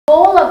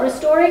about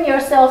restoring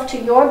yourself to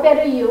your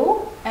better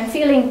you and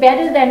feeling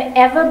better than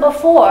ever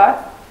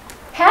before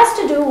has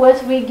to do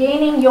with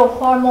regaining your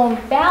hormone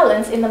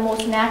balance in the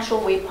most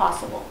natural way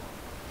possible.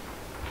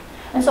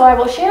 And so I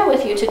will share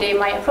with you today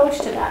my approach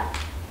to that.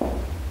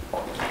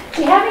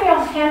 So you have in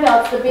your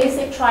handouts the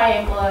basic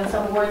triangle and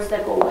some words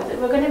that go with it.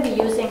 We're going to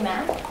be using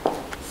that.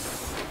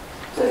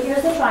 So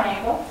here's the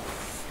triangle,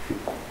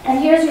 and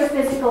here's your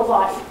physical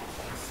body.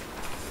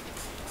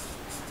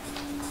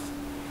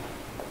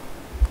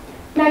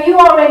 Now you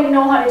already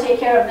know how to take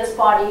care of this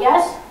body,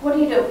 yes? What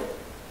do?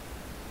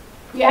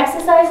 You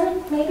exercise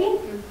it, maybe?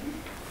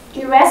 Mm-hmm. Do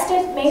you rest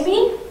it,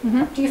 maybe?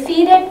 Mm-hmm. Do you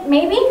feed it,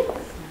 maybe?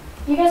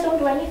 You guys don't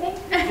do anything?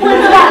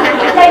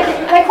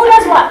 like who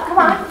does what? Come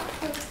on.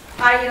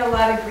 I eat a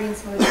lot of green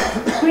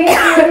smoothies. Green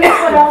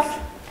smoothies, what else?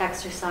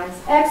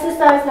 Exercise.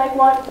 Exercise, like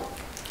what?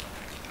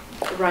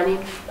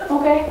 Running.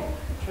 Okay.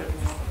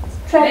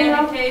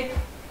 Treadmill. Meditate.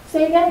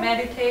 Say again?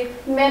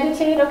 Meditate.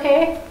 Meditate,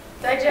 okay.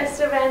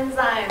 Digestive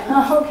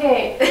enzymes.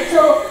 Okay.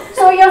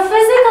 So your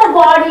physical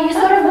body, you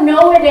sort of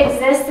know it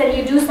exists and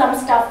you do some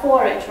stuff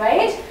for it,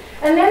 right?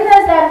 And then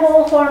there's that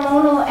whole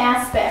hormonal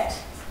aspect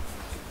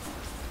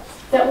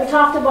that we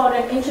talked about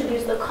and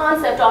introduced the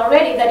concept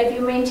already, that if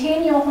you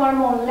maintain your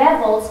hormone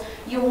levels,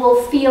 you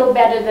will feel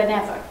better than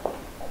ever.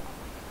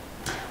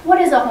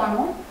 What is a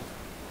hormone?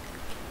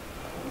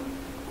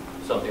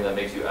 Something that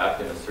makes you act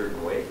in a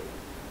certain way.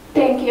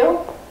 Thank you.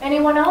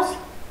 Anyone else?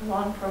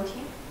 Long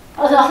protein.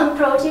 A long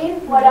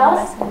protein. What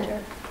else?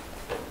 Messenger.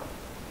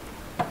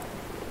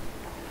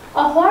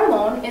 A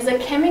hormone is a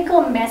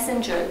chemical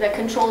messenger that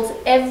controls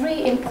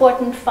every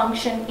important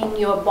function in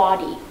your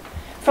body.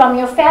 From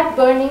your fat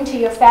burning to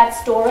your fat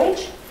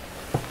storage,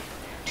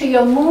 to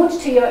your mood,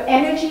 to your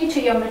energy, to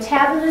your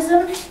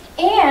metabolism,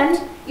 and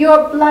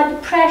your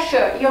blood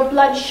pressure, your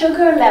blood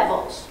sugar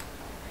levels.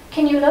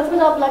 Can you live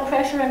without blood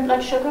pressure and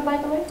blood sugar, by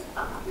the way?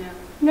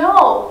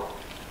 No.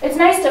 It's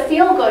nice to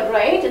feel good,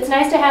 right? It's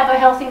nice to have a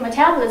healthy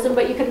metabolism,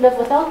 but you could live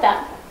without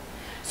that.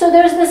 So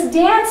there's this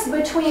dance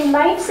between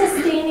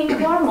life-sustaining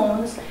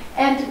hormones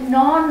and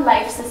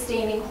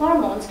non-life-sustaining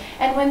hormones.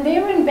 And when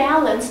they're in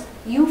balance,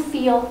 you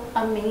feel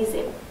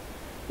amazing.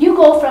 You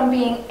go from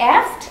being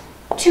effed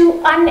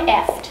to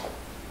un-effed.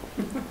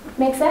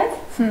 Make sense?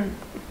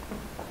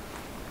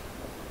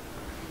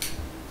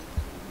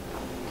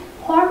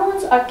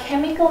 Hormones are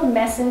chemical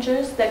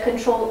messengers that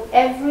control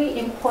every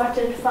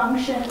important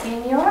function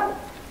in your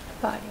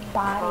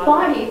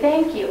body.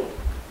 Thank you.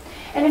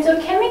 And if they're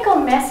chemical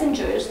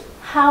messengers,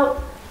 how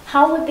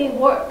would they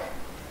work?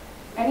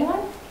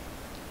 Anyone?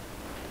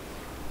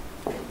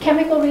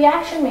 Chemical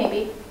reaction,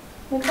 maybe.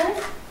 Make sense?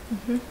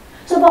 Mm-hmm.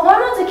 So the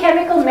hormone's a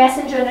chemical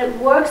messenger and it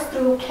works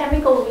through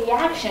chemical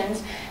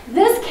reactions.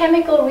 This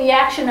chemical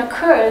reaction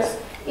occurs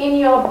in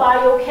your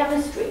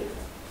biochemistry.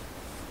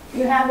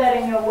 You have that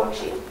in your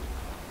worksheet.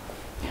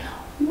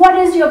 What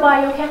is your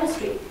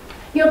biochemistry?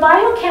 Your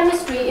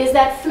biochemistry is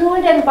that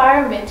fluid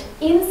environment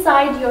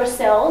inside your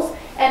cells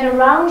and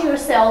around your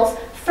cells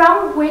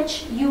from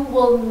which you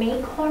will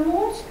make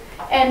hormones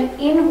and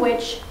in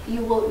which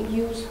you will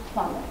use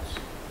hormones.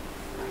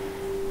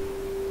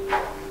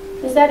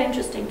 Is that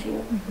interesting to you?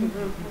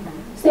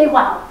 Mm-hmm. Say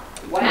wow.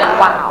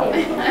 Wow.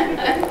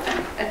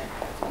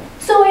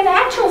 So in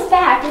actual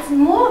fact, it's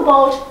more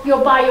about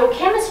your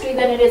biochemistry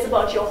than it is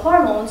about your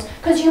hormones,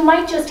 because you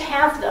might just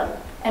have them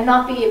and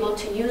not be able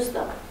to use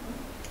them.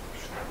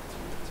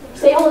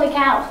 Say holy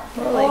cow.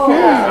 Holy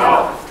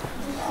cow.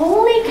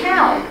 Holy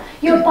cow.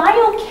 Your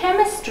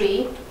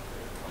biochemistry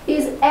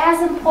is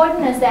as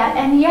important as that,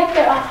 and yet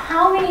there are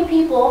how many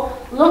people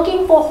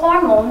looking for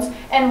hormones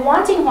and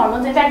wanting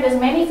hormones. In fact, there's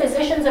many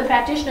physicians and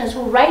practitioners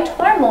who write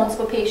hormones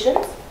for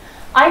patients.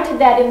 I did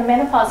that in the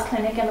menopause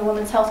clinic and the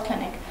women's health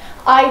clinic.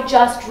 I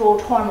just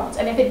wrote hormones,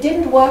 and if it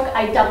didn't work,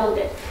 I doubled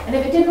it. And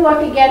if it didn't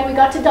work again, we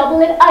got to double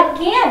it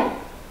again.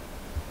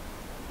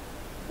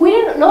 We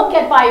didn't look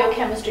at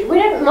biochemistry. We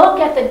didn't look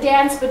at the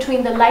dance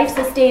between the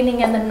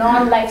life-sustaining and the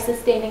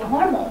non-life-sustaining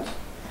hormones.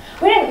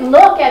 We didn't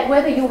look at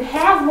whether you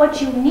have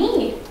what you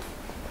need.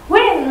 We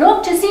didn't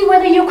look to see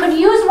whether you could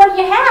use what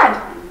you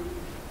had.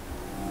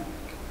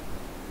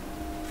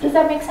 Does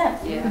that make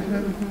sense? Yeah.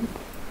 Mm-hmm.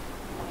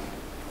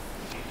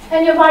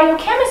 And your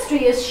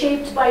biochemistry is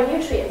shaped by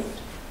nutrients.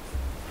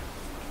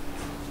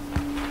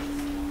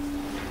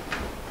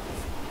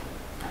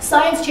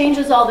 Science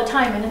changes all the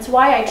time, and it's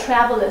why I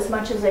travel as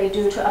much as I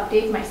do to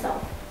update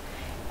myself.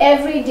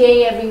 Every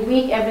day, every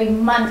week, every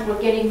month,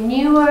 we're getting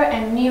newer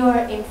and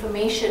newer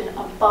information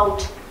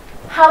about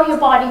how your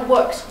body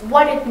works,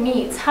 what it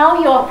needs,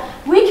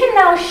 we can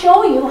now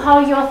show you how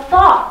your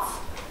thoughts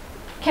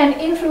can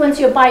influence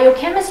your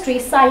biochemistry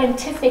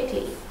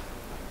scientifically.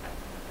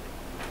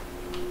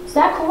 Is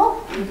that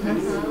cool?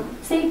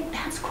 Mm-hmm. See,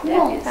 that's cool.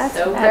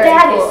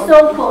 That is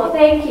so cool.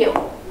 Thank you.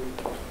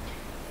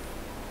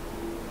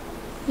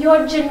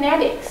 Your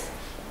genetics.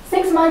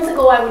 6 months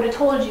ago, I would have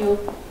told you,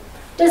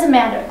 doesn't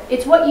matter.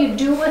 It's what you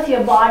do with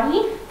your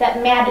body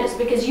that matters,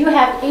 because you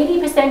have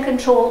 80%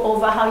 control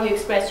over how you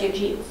express your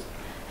genes.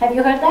 Have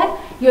you heard that?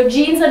 Your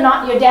genes are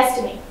not your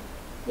destiny.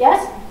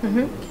 Yes?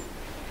 Mm-hmm.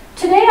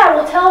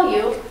 tell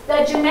you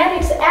that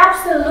genetics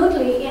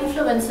absolutely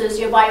influences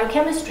your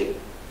biochemistry.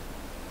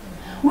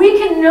 We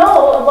can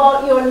know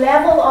about your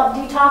level of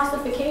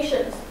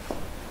detoxifications,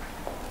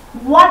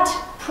 what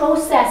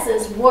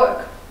processes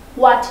work,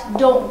 what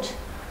don't.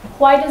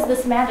 Why does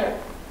this matter?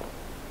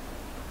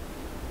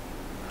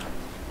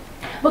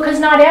 Because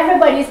not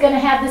everybody's going to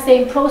have the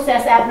same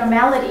process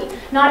abnormality.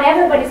 Not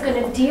everybody's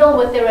going to deal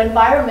with their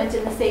environment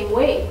in the same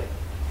way.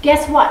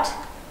 Guess what?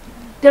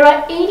 There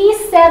are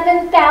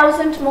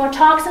 87,000 more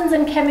toxins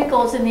and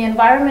chemicals in the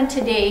environment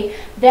today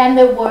than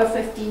there were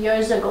 50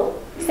 years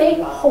ago.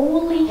 Say,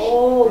 holy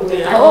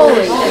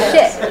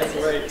shit.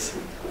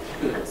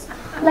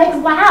 Like,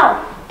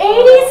 wow.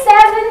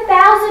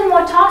 87,000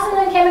 more toxins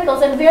and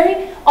chemicals, and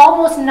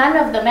almost none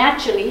of them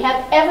actually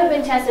have ever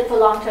been tested for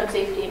long-term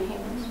safety in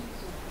humans.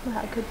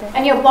 Wow, good day.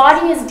 And your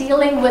body is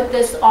dealing with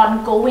this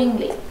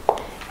ongoingly.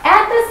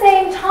 At the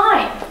same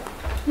time,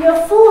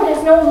 your food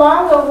is no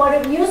longer what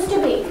it used to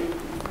be.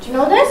 Do you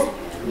know this?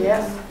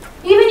 Yes.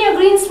 Even your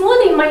green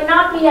smoothie might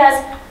not be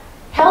as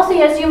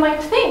healthy as you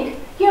might think.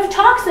 You have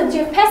toxins,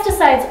 you have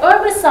pesticides,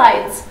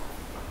 herbicides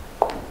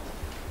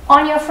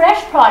on your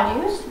fresh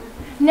produce.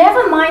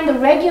 Never mind the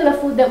regular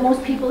food that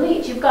most people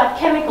eat. You've got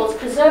chemicals,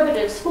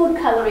 preservatives, food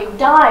coloring,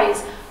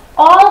 dyes,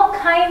 all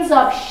kinds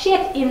of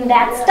shit in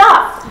that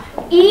stuff.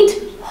 Eat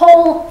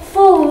whole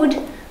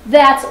food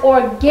that's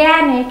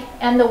organic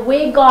and the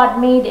way God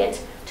made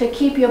it to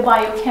keep your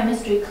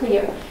biochemistry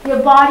clear.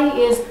 Your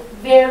body is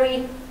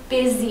very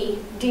busy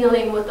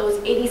dealing with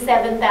those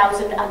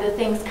 87,000 other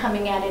things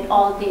coming at it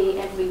all day,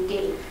 every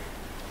day.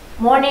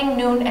 Morning,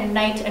 noon, and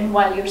night, and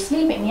while you're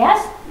sleeping,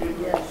 yes?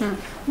 Yes.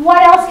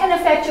 What else can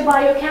affect your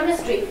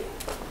biochemistry?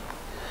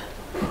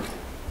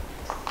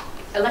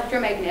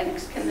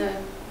 Electromagnetics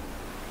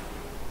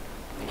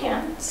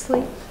Can.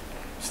 Sleep.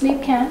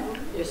 Sleep can.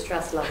 Your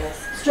stress levels.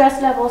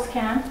 Stress levels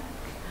can.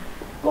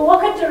 But what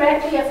could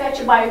directly affect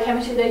your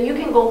biochemistry that you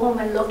can go home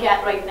and look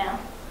at right now?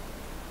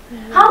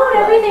 How about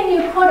everything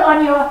you put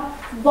on your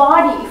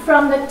body,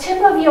 from the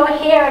tip of your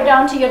hair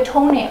down to your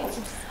toenails?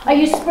 Are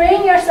you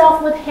spraying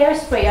yourself with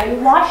hairspray? Are you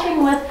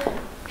washing with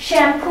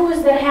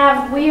shampoos that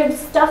have weird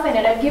stuff in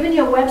it? I've given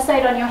you a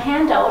website on your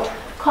handout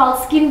called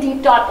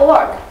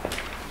skindeep.org.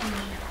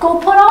 Go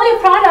put all your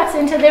products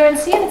into there and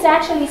see if it's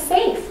actually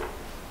safe.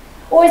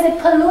 Or is it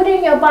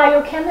polluting your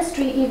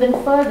biochemistry even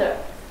further?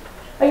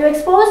 Are you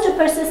exposed to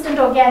persistent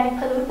organic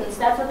pollutants?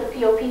 That's what the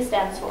POP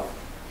stands for.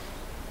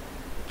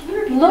 Can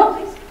you repeat Look,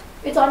 that, please?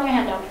 it's on your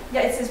handout.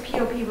 Yeah, it says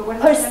POP, but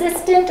what does it stand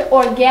Persistent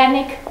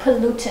organic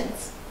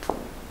pollutants.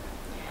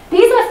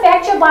 These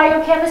affect your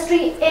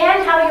biochemistry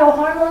and how your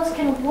hormones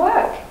can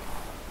work.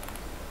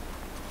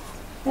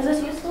 Is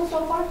this useful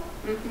so far?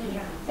 Mm-hmm.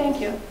 Yeah. Thank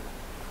you.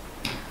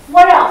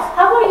 What else?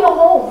 How about your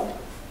home?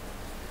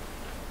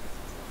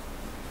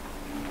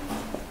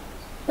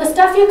 The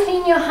stuff you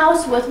clean your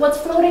house with, what's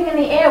floating in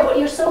the air, what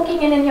you're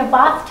soaking in your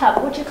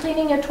bathtub, what you're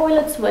cleaning your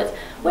toilets with,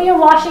 what you're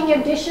washing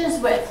your dishes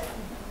with.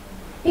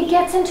 It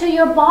gets into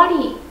your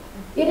body.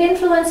 It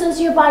influences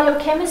your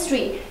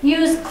biochemistry.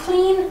 Use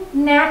clean,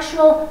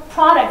 natural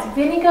products,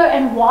 vinegar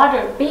and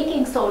water,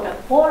 baking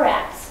soda,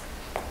 borax.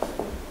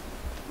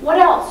 What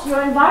else?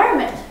 Your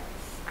environment.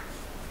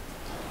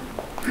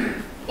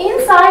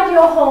 Inside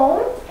your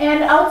home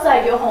and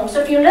outside your home.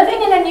 So if you're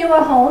living in a newer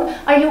home,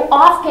 are you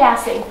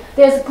off-gassing?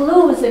 There's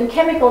glues and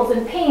chemicals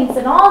and paints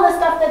and all the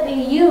stuff that they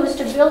use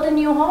to build a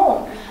new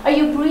home. Are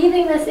you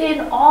breathing this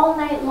in all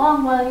night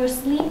long while you're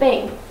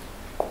sleeping?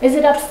 Is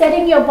it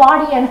upsetting your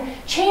body and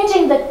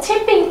changing the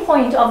tipping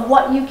point of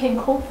what you can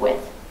cope with?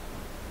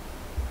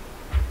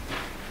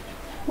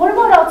 What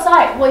about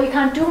outside? Well, you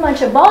can't do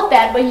much about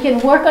that, but you can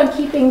work on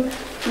keeping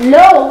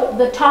low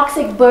the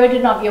toxic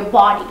burden of your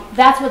body.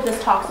 That's what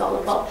this talk's all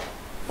about.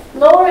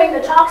 Lowering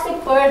the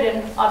toxic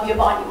burden of your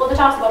body. Well, the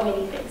talk's about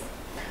many things.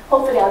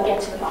 Hopefully I'll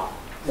get to it all.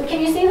 So can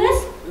you see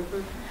this?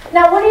 Mm-hmm.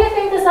 Now, what do you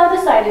think this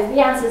other side is? The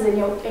answer's in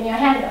your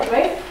handout,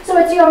 right? So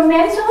it's your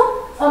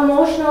mental,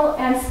 emotional,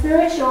 and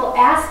spiritual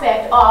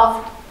aspect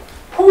of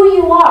who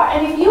you are.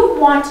 And if you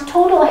want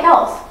total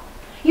health,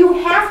 you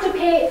have to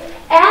pay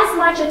as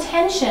much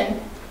attention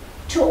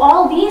to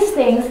all these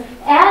things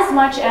as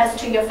much as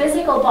to your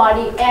physical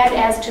body and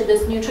as to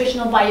this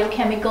nutritional,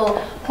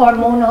 biochemical,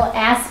 hormonal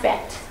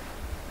aspect.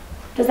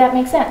 Does that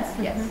make sense?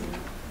 Yes.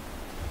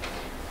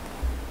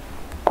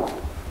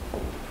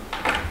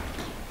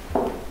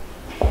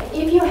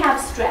 If you have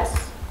stress,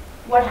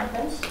 what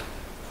happens?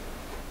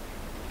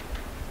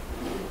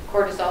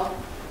 Cortisol.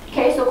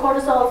 Okay, so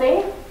cortisol is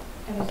a?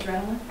 And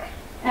adrenaline?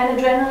 And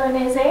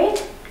adrenaline is a?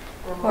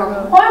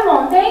 Hormone.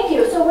 Hormone, thank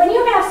you. So when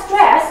you have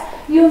stress,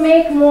 you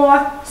make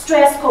more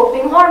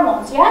stress-coping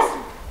hormones, yes?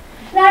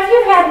 Now if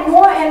you've had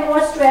more and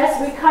more stress,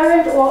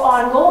 recurrent or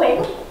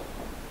ongoing,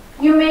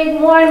 you make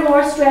more and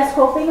more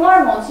stress-coping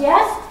hormones,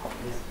 yes?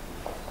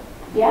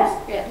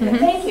 Yes? Yeah. Mm-hmm.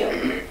 Thank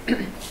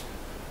you.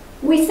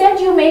 We said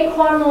you make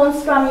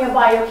hormones from your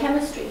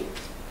biochemistry,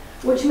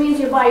 which means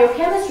your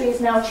biochemistry is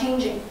now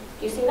changing.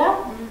 Do you see that?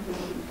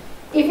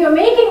 Mm-hmm. If you're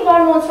making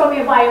hormones from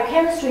your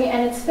biochemistry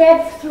and it's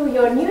fed through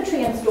your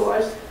nutrient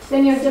stores,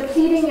 then you're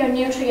depleting your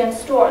nutrient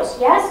stores,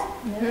 yes?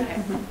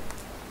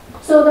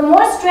 So the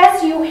more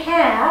stress you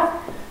have,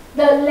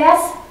 the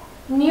less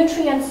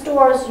nutrient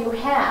stores you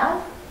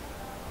have.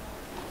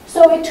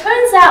 So it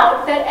turns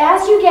out that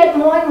as you get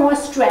more and more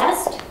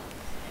stressed,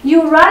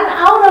 you run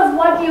out of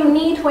what you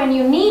need when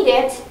you need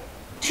it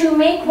to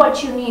make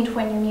what you need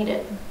when you need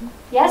it.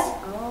 Yes?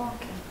 Oh,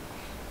 okay.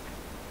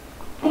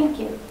 Thank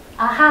you.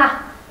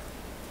 Aha.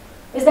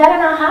 Is that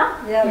an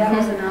aha? Yeah, that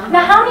was enough.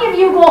 Now how many of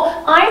you go,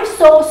 I'm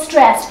so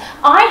stressed,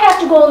 I have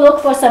to go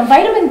look for some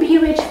vitamin B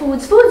rich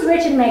foods, foods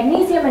rich in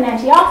magnesium and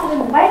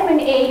antioxidants and vitamin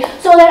A,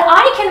 so that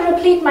I can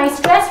replete my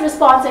stress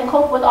response and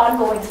cope with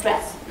ongoing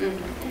stress.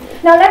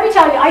 Now let me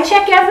tell you, I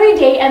check every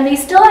day and they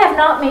still have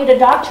not made a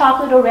dark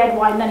chocolate or red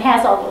wine that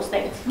has all those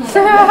things.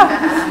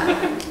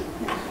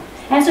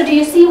 And so do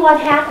you see what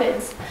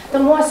happens? The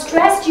more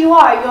stressed you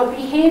are, your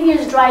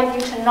behaviors drive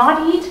you to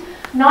not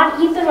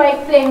eat the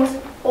right things,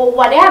 or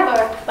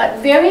whatever, but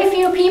very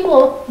few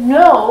people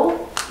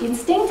know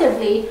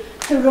instinctively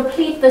to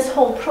replete this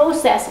whole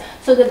process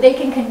so that they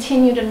can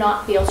continue to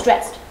not feel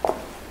stressed.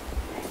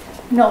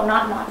 No,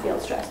 not feel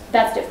stressed.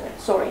 That's different,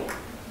 sorry.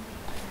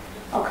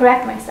 I'll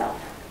correct myself.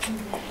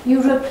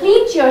 You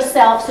replete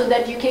yourself so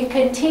that you can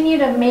continue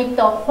to make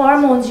the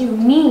hormones you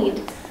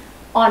need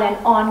on an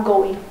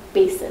ongoing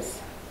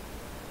basis.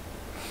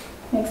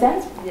 Make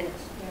sense? Yes.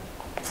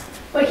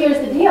 But here's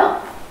the deal.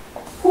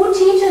 Who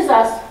teaches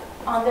us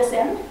on this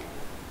end?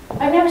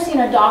 I've never seen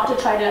a doctor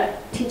try to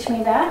teach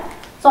me that.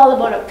 It's all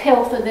about a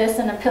pill for this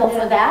and a pill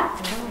for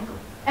that.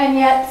 And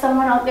yet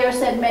someone out there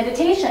said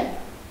meditation.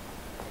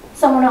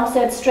 Someone else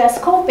said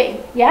stress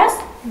coping.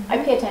 Yes? I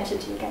pay attention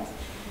to you guys.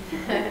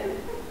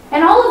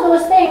 And all of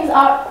those things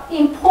are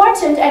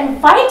important and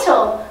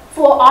vital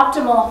for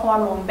optimal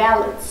hormone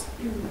balance.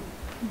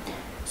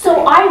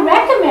 So I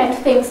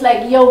recommend things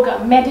like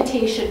yoga,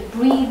 meditation,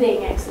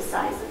 breathing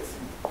exercises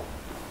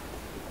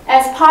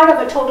as part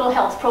of a total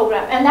health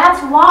program. And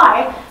that's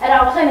why at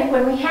our clinic,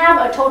 when we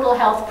have a total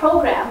health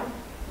program,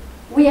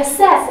 we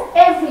assess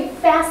every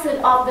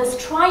facet of this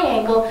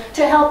triangle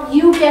to help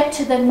you get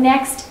to the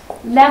next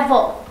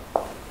level.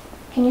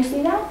 Can you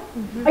see that?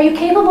 Are you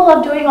capable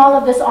of doing all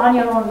of this on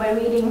your own by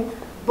reading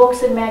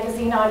books and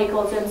magazine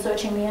articles and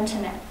searching the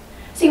internet?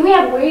 See, we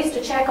have ways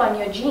to check on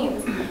your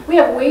genes. We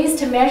have ways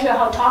to measure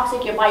how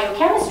toxic your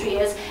biochemistry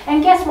is.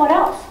 And guess what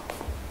else?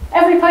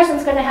 Every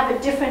person's going to have a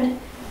different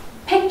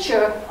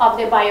picture of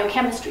their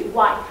biochemistry.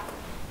 Why?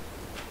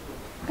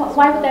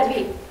 Why would that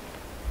be?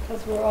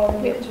 Because we're all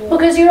individuals.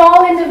 Because you're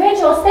all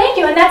individuals. Thank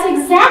you. And that's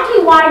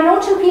exactly why no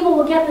two people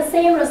will get the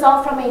same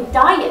result from a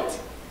diet.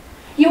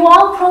 You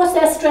all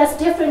process stress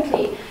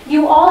differently.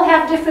 You all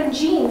have different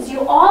genes.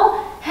 You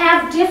all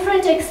have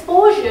different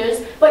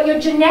exposures, but your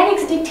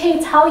genetics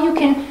dictates how you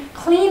can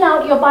clean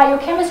out your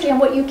biochemistry and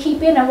what you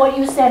keep in and what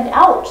you send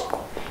out.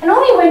 And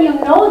only when you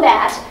know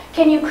that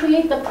can you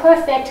create the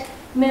perfect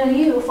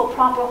milieu for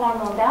proper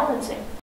hormone balancing.